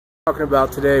Talking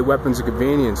about today, weapons of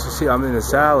convenience. You see, I'm in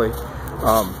this alley.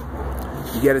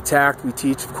 You get attacked, we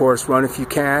teach, of course, run if you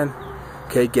can.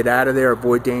 Okay, get out of there,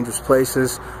 avoid dangerous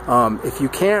places. If you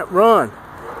can't run,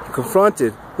 you're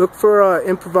confronted, look for an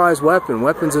improvised weapon,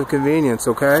 weapons of convenience,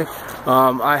 okay?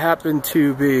 I happen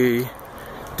to be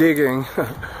digging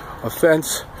a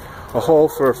hole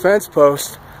for a fence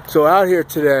post. So out here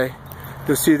today,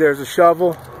 you'll see there's a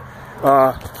shovel.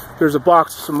 There's a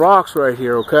box of some rocks right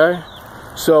here, okay?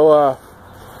 So,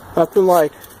 nothing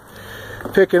like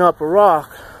picking up a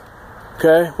rock,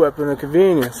 okay, weapon of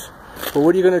convenience. But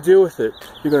what are you going to do with it?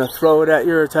 You're going to throw it at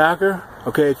your attacker?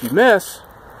 Okay, if you miss,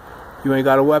 you ain't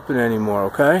got a weapon anymore,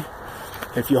 okay?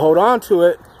 If you hold on to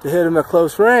it to hit them at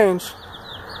close range,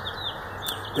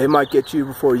 they might get you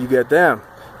before you get them.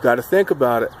 You got to think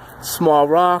about it. Small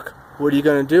rock, what are you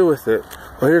going to do with it?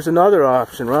 Well, here's another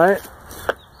option, right?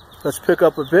 Let's pick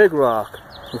up a big rock.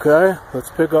 Okay,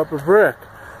 let's pick up a brick.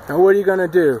 Now what are you going to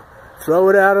do? Throw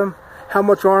it at them? How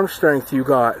much arm strength you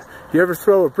got? You ever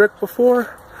throw a brick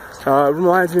before? It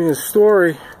reminds me of a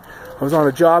story. I was on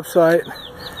a job site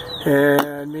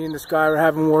and me and this guy were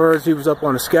having words. He was up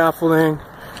on the scaffolding.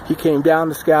 He came down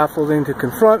the scaffolding to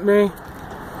confront me.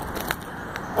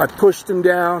 I pushed him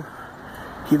down.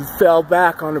 He fell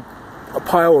back on a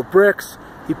pile of bricks.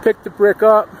 He picked the brick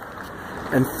up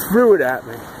and threw it at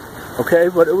me. Okay,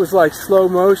 but it was like slow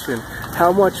motion.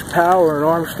 How much power and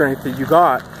arm strength that you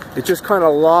got? It just kind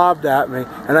of lobbed at me,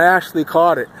 and I actually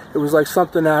caught it. It was like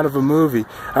something out of a movie.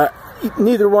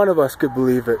 Neither one of us could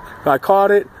believe it. I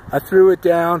caught it, I threw it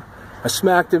down, I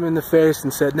smacked him in the face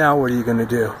and said, now what are you going to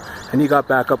do? And he got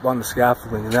back up on the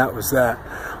scaffolding, and that was that.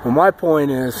 Well, my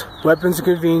point is, weapons of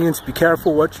convenience, be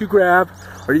careful what you grab.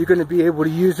 Are you going to be able to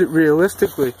use it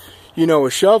realistically? You know,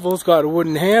 a shovel's got a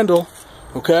wooden handle,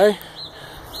 okay?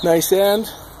 Nice end,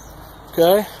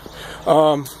 okay?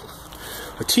 A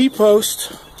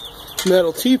T-post,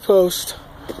 metal T-post,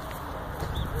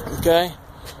 okay?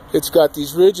 It's got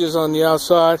these ridges on the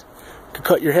outside. You could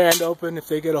cut your hand open. If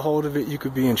they get a hold of it, you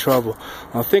could be in trouble.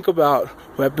 Now think about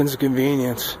weapons of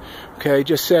convenience, okay?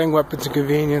 Just saying weapons of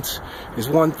convenience is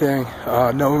one thing.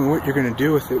 Knowing what you're going to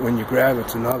do with it when you grab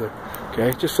it's another,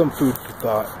 okay? Just some food for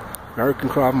thought. American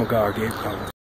Krav Maga, Gabe Cummins.